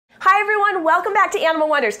everyone, welcome back to Animal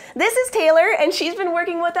Wonders. This is Taylor, and she's been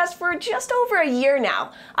working with us for just over a year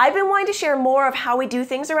now. I've been wanting to share more of how we do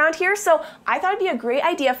things around here, so I thought it'd be a great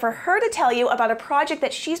idea for her to tell you about a project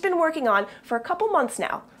that she's been working on for a couple months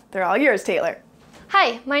now. They're all yours, Taylor.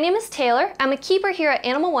 Hi, my name is Taylor. I'm a keeper here at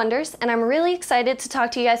Animal Wonders, and I'm really excited to talk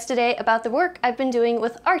to you guys today about the work I've been doing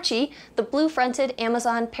with Archie, the blue-fronted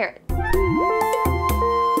Amazon parrot.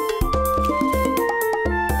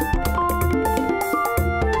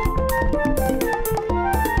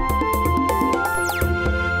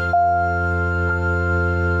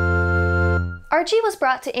 Archie was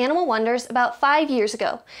brought to Animal Wonders about 5 years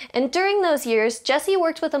ago, and during those years, Jessie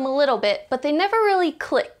worked with him a little bit, but they never really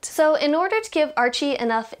clicked. So in order to give Archie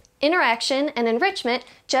enough interaction and enrichment,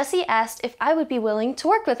 Jessie asked if I would be willing to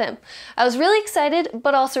work with him. I was really excited,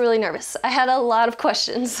 but also really nervous. I had a lot of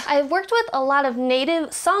questions. I've worked with a lot of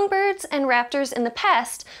native songbirds and raptors in the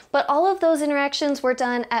past, but all of those interactions were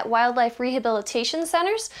done at wildlife rehabilitation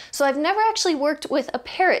centers, so I've never actually worked with a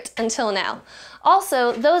parrot until now.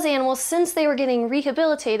 Also, those animals, since they were getting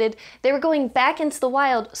rehabilitated, they were going back into the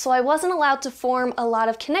wild, so I wasn't allowed to form a lot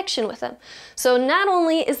of connection with them. So not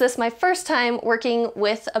only is this my first time working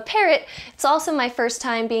with a parrot, it's also my first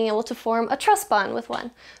time being able to form a trust bond with one.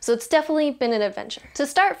 So it's definitely been an adventure. To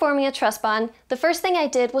start forming a trust bond, the first thing I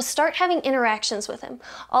did was start having interactions with him.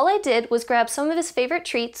 All I did was grab some of his favorite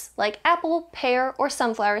treats, like apple, pear, or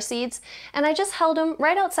sunflower seeds, and I just held him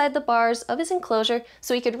right outside the bars of his enclosure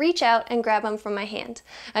so he could reach out and grab them from my hand.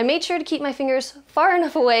 I made sure to keep my fingers far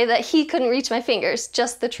enough away that he couldn't reach my fingers,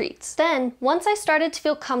 just the treats. Then, once I started to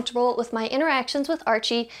feel comfortable with my interactions with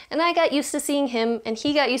Archie, and I got used to seeing him and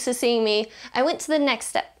he got used to seeing me, I went to the next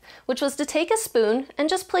step, which was to take a spoon and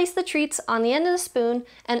just place the treats on the end of the spoon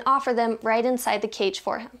and offer them right inside the cage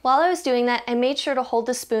for him. While I was doing that, I made sure to hold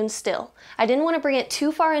the spoon still. I didn't want to bring it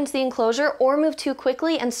too far into the enclosure or move too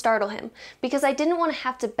quickly and startle him, because I didn't want to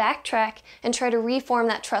have to backtrack and try to reform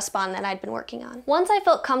that trust bond that I'd been working on. Once I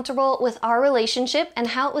felt comfortable with our relationship and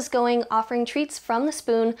how it was going offering treats from the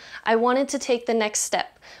spoon, I wanted to take the next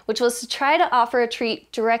step, which was to try to offer a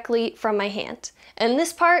treat directly from my hand. And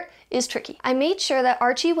this part is tricky. I made sure that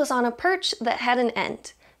Archie was on a perch that had an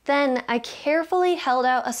end. Then I carefully held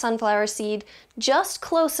out a sunflower seed just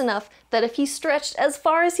close enough that if he stretched as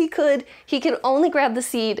far as he could only grab the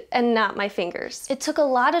seed and not my fingers. It took a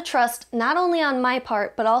lot of trust, not only on my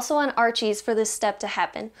part, but also on Archie's for this step to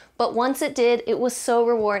happen. But once it did, it was so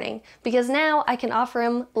rewarding, because now I can offer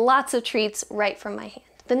him lots of treats right from my hand.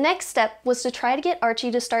 The next step was to try to get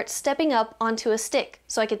Archie to start stepping up onto a stick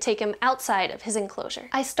so I could take him outside of his enclosure.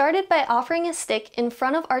 I started by offering a stick in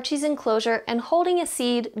front of Archie's enclosure and holding a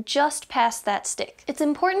seed just past that stick. It's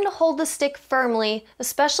important to hold the stick firmly,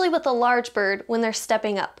 especially with a large bird when they're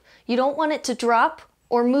stepping up. You don't want it to drop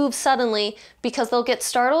or move suddenly, because they'll get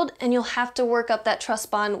startled and you'll have to work up that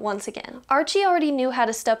trust bond once again. Archie already knew how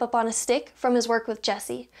to step up on a stick from his work with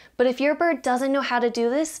Jessie, but if your bird doesn't know how to do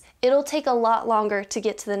this, it'll take a lot longer to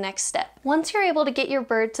get to the next step. Once you're able to get your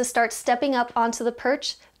bird to start stepping up onto the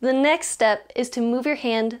perch, the next step is to move your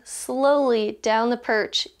hand slowly down the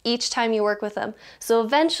perch each time you work with them, so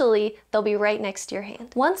eventually they'll be right next to your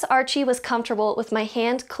hand. Once Archie was comfortable with my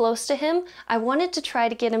hand close to him, I wanted to try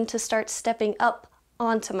to get him to start stepping up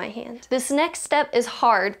onto my hand. This next step is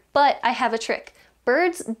hard, but I have a trick.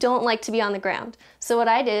 Birds don't like to be on the ground. So what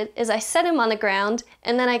I did is I set him on the ground,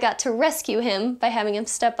 and then I got to rescue him by having him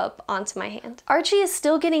step up onto my hand. Archie is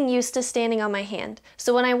still getting used to standing on my hand,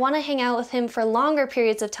 so when I want to hang out with him for longer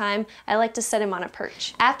periods of time, I like to set him on a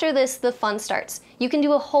perch. After this, the fun starts. You can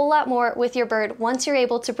do a whole lot more with your bird once you're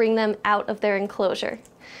able to bring them out of their enclosure.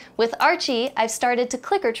 With Archie, I've started to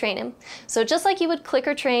clicker train him. So just like you would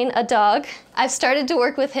clicker train a dog, I've started to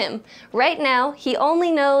work with him. Right now, he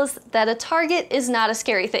only knows that a target is not a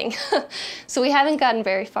scary thing. So we haven't gotten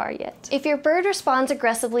very far yet. If your bird responds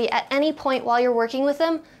aggressively at any point while you're working with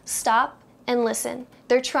them, stop and listen.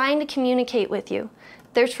 They're trying to communicate with you.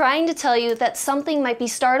 They're trying to tell you that something might be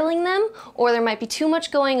startling them or there might be too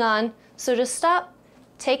much going on. So just stop,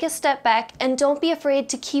 take a step back, and don't be afraid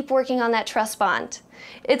to keep working on that trust bond.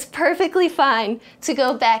 It's perfectly fine to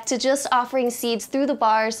go back to just offering seeds through the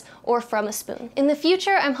bars or from a spoon. In the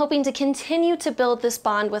future, I'm hoping to continue to build this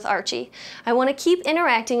bond with Archie. I want to keep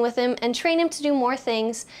interacting with him and train him to do more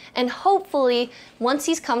things, and hopefully, once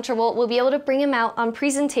he's comfortable, we'll be able to bring him out on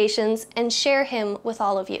presentations and share him with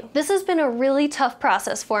all of you. This has been a really tough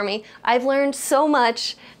process for me. I've learned so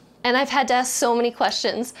much, And I've had to ask so many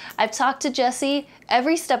questions. I've talked to Jessie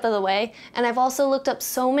every step of the way, and I've also looked up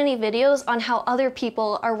so many videos on how other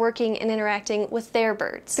people are working and interacting with their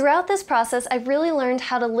birds. Throughout this process, I've really learned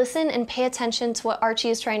how to listen and pay attention to what Archie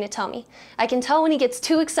is trying to tell me. I can tell when he gets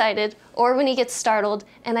too excited or when he gets startled,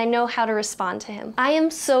 and I know how to respond to him. I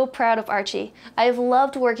am so proud of Archie. I have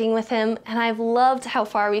loved working with him, and I've loved how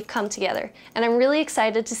far we've come together, and I'm really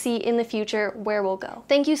excited to see in the future where we'll go.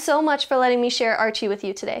 Thank you so much for letting me share Archie with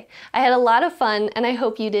you today. I had a lot of fun, and I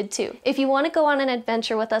hope you did too. If you want to go on an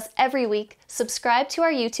adventure with us every week, subscribe to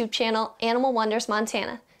our YouTube channel, Animal Wonders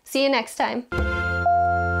Montana. See you next time.